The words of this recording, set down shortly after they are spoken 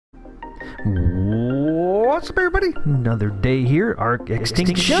What's up, everybody? Another day here, Arc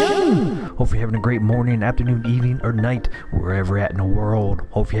Extinction! Hope you're having a great morning, afternoon, evening, or night, wherever you're at in the world.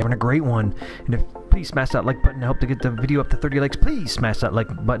 Hope you're having a great one. And if, please smash that like button to help to get the video up to 30 likes. Please smash that like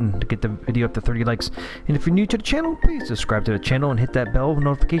button to get the video up to 30 likes. And if you're new to the channel, please subscribe to the channel and hit that bell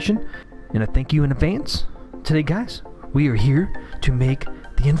notification. And I thank you in advance. Today, guys, we are here to make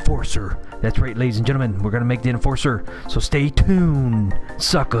the Enforcer. That's right, ladies and gentlemen, we're gonna make the Enforcer. So stay tuned,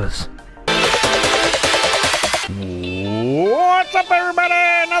 suckers. What's up, everybody?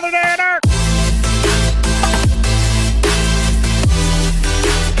 Another day at Arc!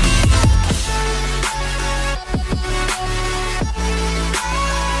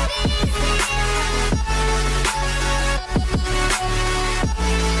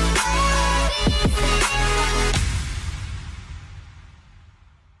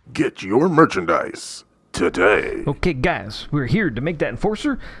 Get your merchandise today. Okay, guys, we're here to make that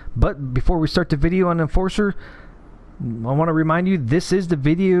Enforcer, but before we start the video on the Enforcer, I want to remind you, this is the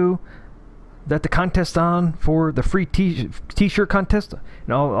video that the contest on for the free t-shirt contest.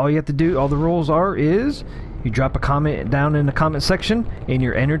 And all you have to do, all the rules is you drop a comment down in the comment section and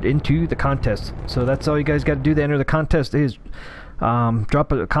you're entered into the contest. So that's all you guys got to do to enter the contest is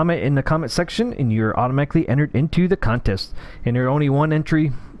drop a comment in the comment section and you're automatically entered into the contest. And there's only one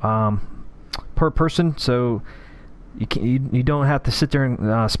entry per person, so you don't have to sit there and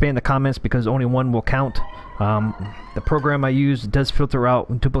spam the comments because only one will count. The program I use does filter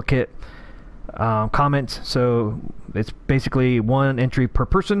out duplicate comments, so it's basically one entry per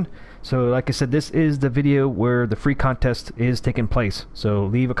person. So like I said, this is the video where the free contest is taking place, so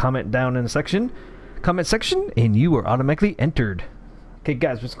leave a comment down in the comment section and you are automatically entered. Okay,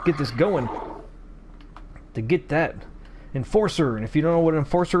 guys, let's get this going to get that Enforcer. And if you don't know what an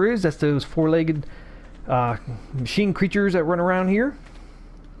Enforcer is, that's those four-legged machine creatures that run around here.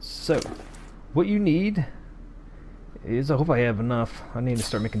 So what you need is, I hope I have enough. I need to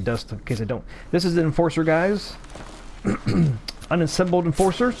start making dust in case I don't. This is the Enforcer, guys. Unassembled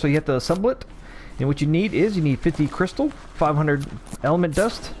Enforcer, so you have to assemble it. And what you need is, you need 50 crystal, 500 element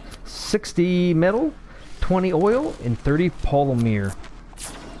dust, 60 metal, 20 oil, and 30 polymer.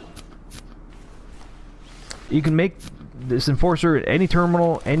 You can make this Enforcer at any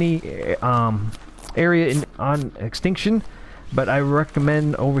terminal, any area on Extinction, but I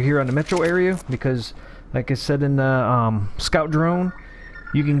recommend over here on the metro area because, like I said, in the scout drone,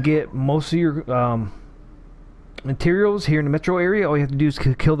 you can get most of your materials here in the metro area. All you have to do is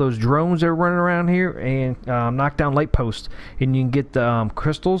kill those drones that are running around here and knock down light posts, and you can get the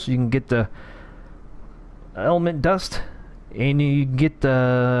crystals, you can get the element dust, and you can get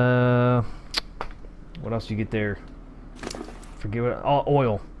the, what else do you get there? Forget what,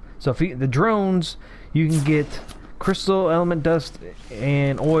 oil. So if the drones, you can get crystal, element dust,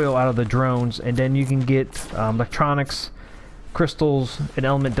 and oil out of the drones, and then you can get electronics, crystals, and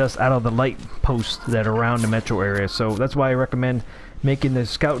element dust out of the light posts that are around the metro area. So that's why I recommend making the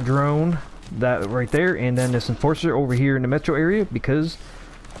scout drone, that right there, and then this Enforcer over here in the metro area, because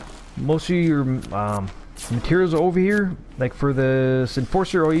most of your materials are over here. Like for this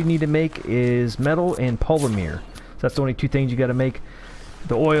Enforcer, all you need to make is metal and polymer. So that's the only two things you got to make.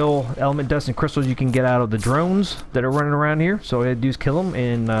 The oil, element dust, and crystals you can get out of the drones that are running around here. So all you have to do is kill them,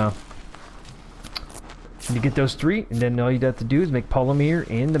 and you get those three, and then all you have to do is make polymer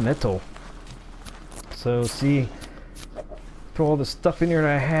and the metal. So see, throw all the stuff in here that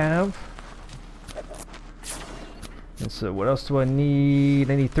I have. And so what else do I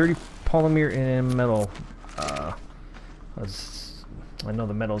need? I need 30 polymer and metal. I know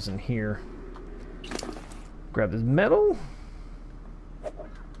the metal's in here. Grab this metal.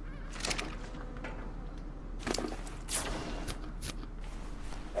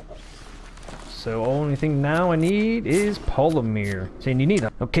 So only thing now I need is polymer. Saying you need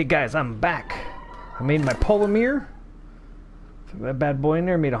it. Okay, guys, I'm back. I made my polymer. That bad boy in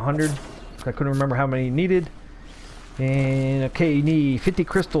there. Made 100. I couldn't remember how many you needed. And okay, you need 50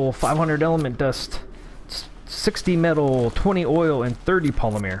 crystal, 500 element dust, 60 metal, 20 oil, and 30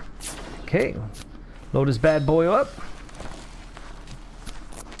 polymer. Okay, load this bad boy up.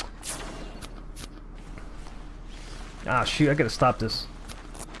 Ah, shoot, I gotta stop this.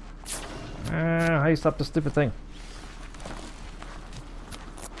 How do you stop this stupid thing?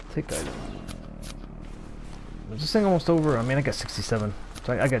 Take item. Is this thing almost over? I mean, I got 67.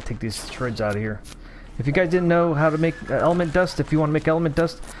 So I gotta take these shreds out of here. If you guys didn't know how to make element dust, if you want to make element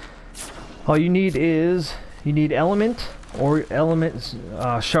dust, all you need is, you need element or element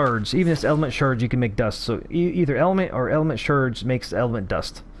shards. Even this element shards, you can make dust. So either element or element shards makes element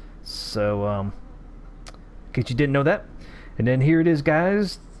dust. So, in case you didn't know that. And then here it is,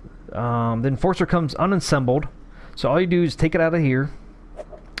 guys. The Enforcer comes unassembled. So all you do is take it out of here,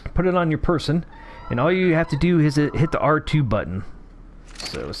 put it on your person, and all you have to do is hit the R2 button.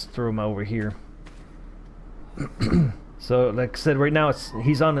 So let's throw him over here. So like I said, right now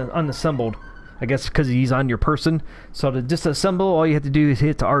he's unassembled. I guess because he's on your person. So to disassemble, all you have to do is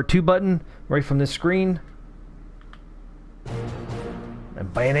hit the R2 button right from this screen.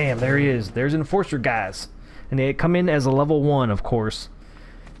 And bam, there he is. There's an Enforcer, guys. And they come in as a level 1, of course.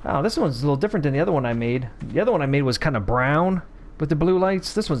 Oh, this one's a little different than the other one I made. The other one I made was kind of brown with the blue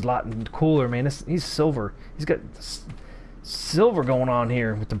lights. This one's a lot cooler, man. He's silver. He's got silver going on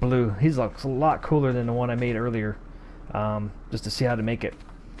here with the blue. He's like a lot cooler than the one I made earlier. Just to see how to make it.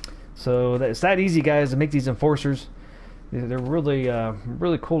 So it's that easy, guys, to make these Enforcers. They're really,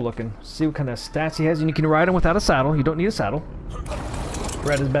 really cool looking. See what kind of stats he has, and you can ride him without a saddle. You don't need a saddle.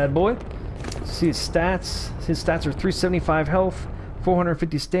 Ride his bad boy. See his stats. His stats are 375 health,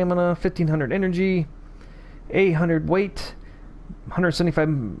 450 stamina, 1500 energy, 800 weight, 175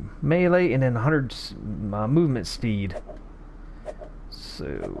 melee, and then 100 movement speed.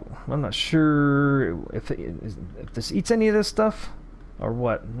 So I'm not sure if this eats any of this stuff or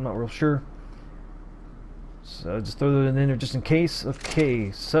what. I'm not real sure. So just throw it in there just in case.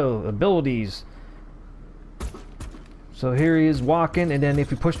 Okay, so abilities. So here he is walking, and then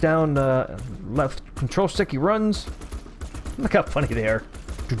if you push down the left control stick, he runs. Look how funny they are.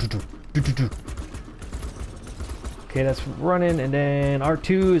 Okay, that's running, and then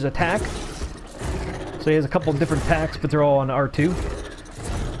R2 is attack. So he has a couple different attacks, but they're all on R2.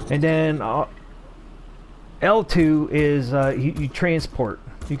 And then L2 is you transport.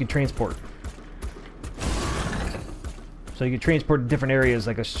 You can transport. So you can transport to different areas,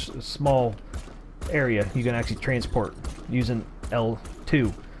 like a small area. You can actually transport using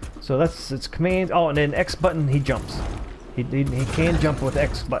L2. So that's its command. Oh, and then X button, he jumps. He can jump with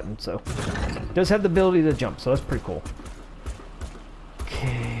X button, so he does have the ability to jump. So that's pretty cool.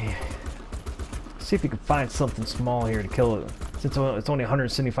 Okay, see if we can find something small here to kill it. Since it's only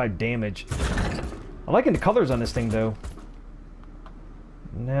 175 damage. I'm liking the colors on this thing, though.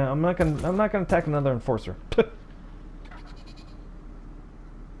 No, I'm not gonna attack another Enforcer.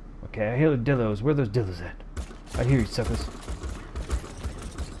 Okay, I hear the dillos. Where are those dillos at? I hear you, suckers.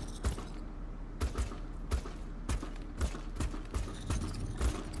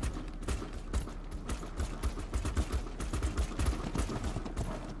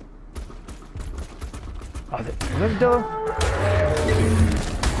 Oh, is that a dillo?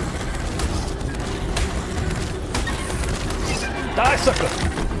 Die, sucker!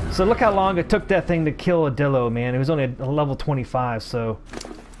 So look how long it took that thing to kill a dillo, man. It was only a level 25, so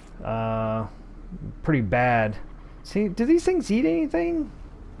pretty bad. See, do these things eat anything?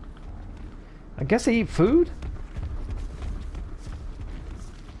 I guess they eat food?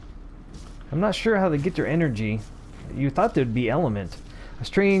 I'm not sure how they get their energy. You thought there'd be element. A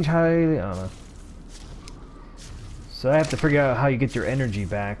strange high... I don't know. So I have to figure out how you get your energy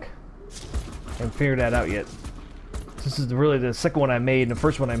back. I haven't figured that out yet. This is really the second one I made, and the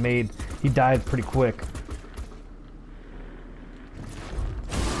first one I made, he died pretty quick.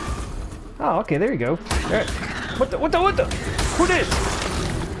 Oh, okay, there you go. Alright. What the? Who this?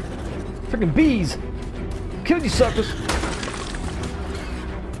 Freaking bees! Kill you suckers!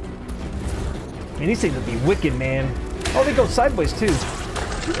 Man, these things would be wicked, man. Oh, they go sideways too.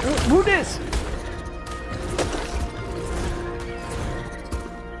 Who this?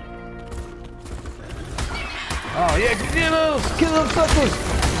 Oh yeah, kill those suckers!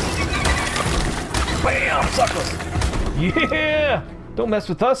 Bam, suckers! Yeah! Don't mess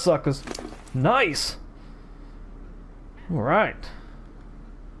with us, suckers. Nice! Alright.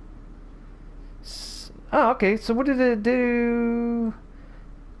 Oh, okay, so what did it do?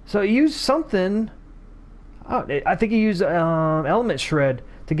 So it used something... Oh, I think it used element shred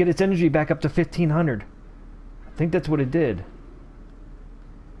to get its energy back up to 1500. I think that's what it did.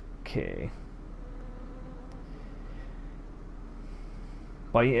 Okay.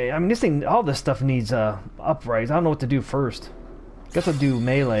 Well, yeah, I mean, this thing, all this stuff needs uprights. I don't know what to do first. Guess I'll do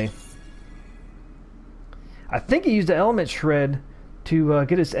melee. I think he used the element shred to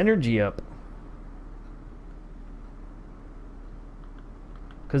get his energy up.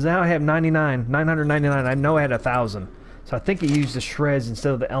 Because now I have 999. I know I had 1,000. So I think he used the shreds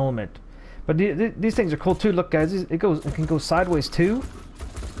instead of the element. But these things are cool too. Look, guys, it can go sideways too.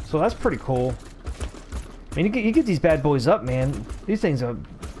 So that's pretty cool. I mean, you get these bad boys up, man. These things are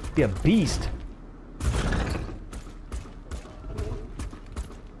be a beast.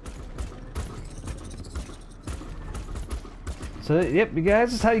 So, yep, you guys,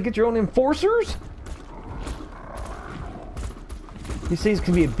 this is how you get your own Enforcers. These things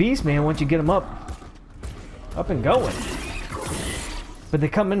can be a beast, man, once you get them up and going. But they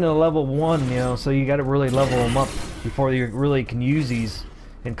come into level 1, you know, so you got to really level them up before you really can use these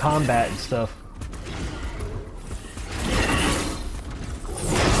in combat and stuff.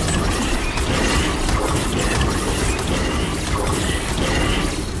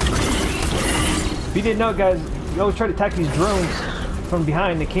 If you didn't know, guys, you always try to attack these drones from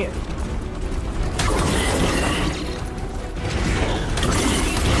behind. They can't.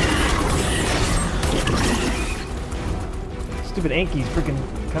 Stupid Anki's freaking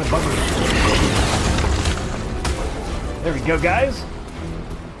kind of buggery. There we go, guys.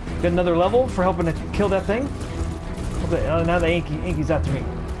 Got another level for helping to kill that thing. Now the Anki's after me.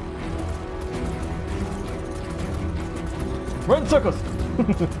 Run circles!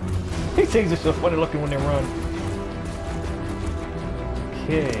 These things are so funny looking when they run.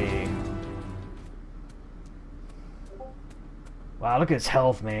 Okay. Wow, look at his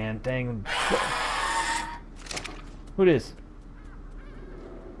health, man. Dang. Who it is?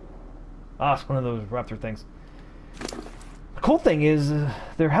 Ah, it's one of those raptor things. The cool thing is,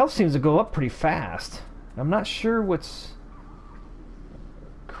 their health seems to go up pretty fast. I'm not sure what's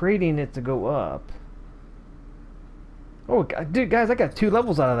creating it to go up. Oh, dude, guys, I got 2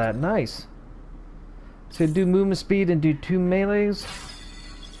 levels out of that. Nice. So do movement speed and do 2 melees.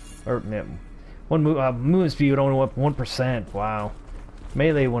 Or, yeah, one movement speed would only go up 1%. Wow.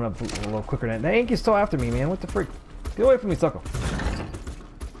 Melee went up a little quicker than that. The Anki's still after me, man. What the freak? Get away from me, sucker.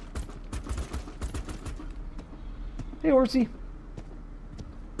 Hey, horsey.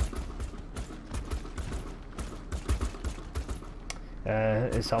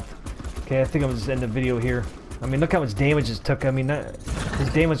 It's helped. Okay, I think I'm just end the video here. I mean, look how much damage it took. I mean,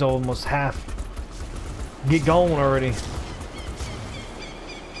 his damage almost half. Get going already.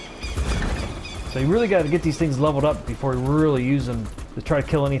 So you really got to get these things leveled up before you really use them to try to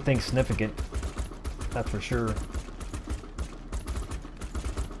kill anything significant. That's for sure.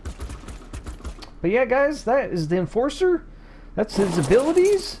 But yeah, guys, that is the Enforcer. That's his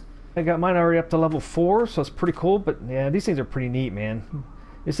abilities. I got mine already up to level 4, so it's pretty cool. But yeah, these things are pretty neat, man.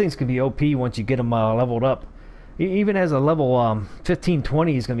 These things can be OP once you get them leveled up. Even as a level 15,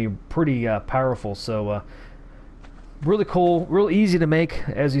 20 is going to be pretty powerful. So really cool, real easy to make,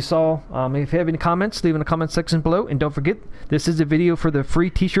 as you saw. If you have any comments, leave in the comment section below. And don't forget, this is a video for the free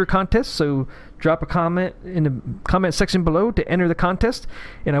t-shirt contest. So drop a comment in the comment section below to enter the contest.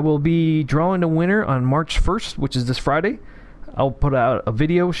 And I will be drawing the winner on March 1st, which is this Friday. I'll put out a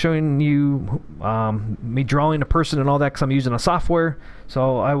video showing you me drawing a person and all that, because I'm using a software.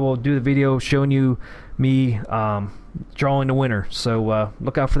 So I will do the video showing you me drawing the winner. So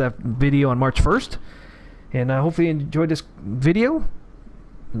look out for that video on March 1st. And I hopefully you enjoyed this video.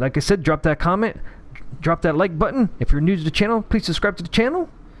 Like I said, drop that comment, drop that like button. If you're new to the channel, please subscribe to the channel.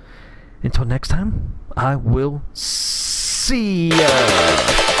 Until next time, I will see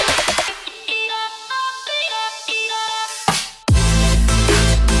ya.